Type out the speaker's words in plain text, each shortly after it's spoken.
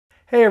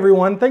Hey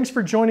everyone, thanks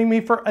for joining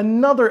me for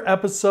another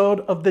episode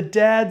of the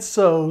Dad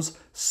Sews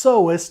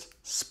Sewist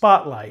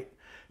Spotlight.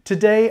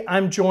 Today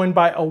I'm joined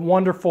by a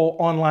wonderful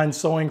online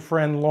sewing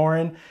friend,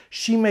 Lauren.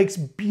 She makes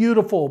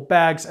beautiful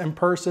bags and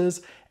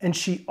purses, and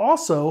she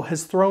also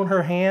has thrown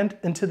her hand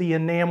into the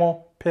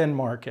enamel pin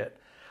market.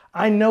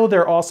 I know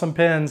they're awesome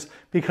pins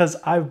because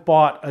I've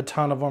bought a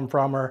ton of them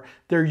from her.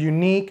 They're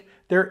unique,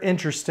 they're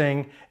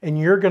interesting, and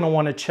you're gonna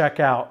wanna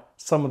check out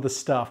some of the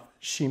stuff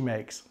she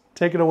makes.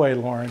 Take it away,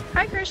 Lauren.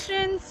 Hi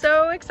Christian,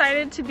 so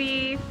excited to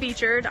be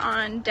featured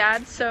on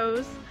Dad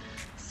Sews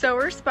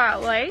Sewer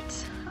Spotlight.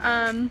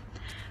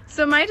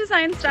 So my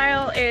design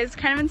style is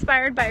kind of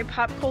inspired by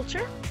pop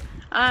culture.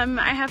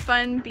 I have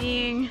fun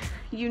being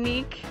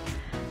unique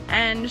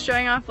and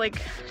showing off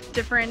like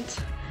different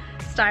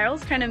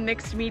styles, kind of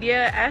mixed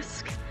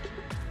media-esque.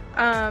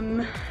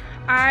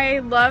 I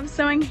love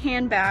sewing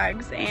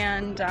handbags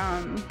and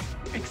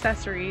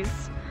accessories.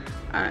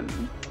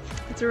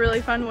 It's a really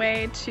fun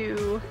way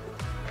to,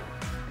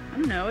 I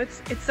don't know,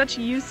 it's such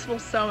useful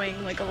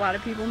sewing. Like a lot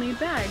of people need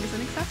bags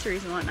and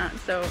accessories and whatnot,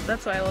 so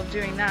that's why I love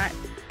doing that.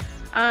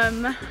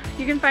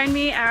 You can find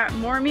me at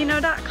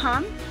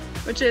mormino.com,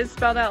 which is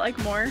spelled out like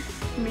more,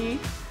 me,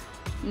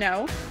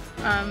 no.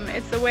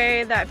 It's the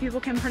way that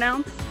people can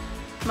pronounce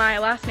my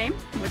last name,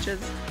 which is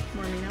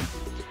Mormino.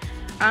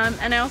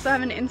 And I also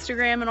have an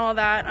Instagram and all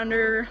that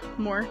under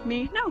more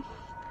me, no.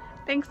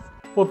 Thanks.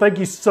 Well, thank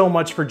you so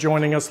much for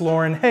joining us,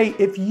 Lauren. Hey,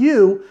 if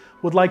you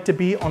would like to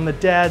be on the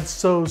Dad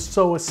Sews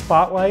Sewist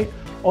Spotlight,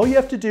 all you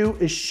have to do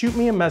is shoot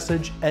me a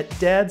message at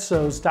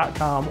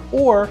dadsews.com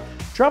or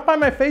drop by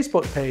my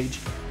Facebook page,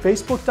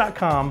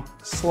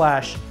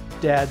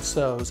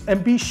 facebook.com/dadsews.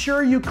 And be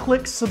sure you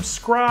click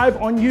subscribe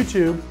on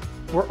YouTube.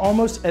 We're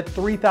almost at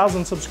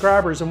 3,000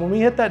 subscribers, and when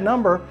we hit that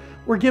number,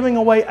 we're giving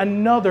away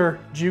another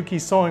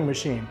Juki sewing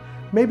machine.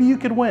 Maybe you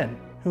could win,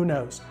 who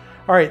knows?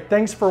 All right,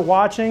 thanks for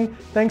watching,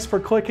 thanks for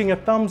clicking a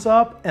thumbs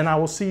up, and I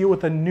will see you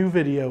with a new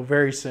video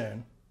very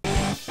soon.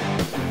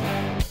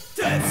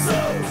 Dad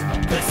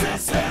Sews, this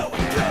is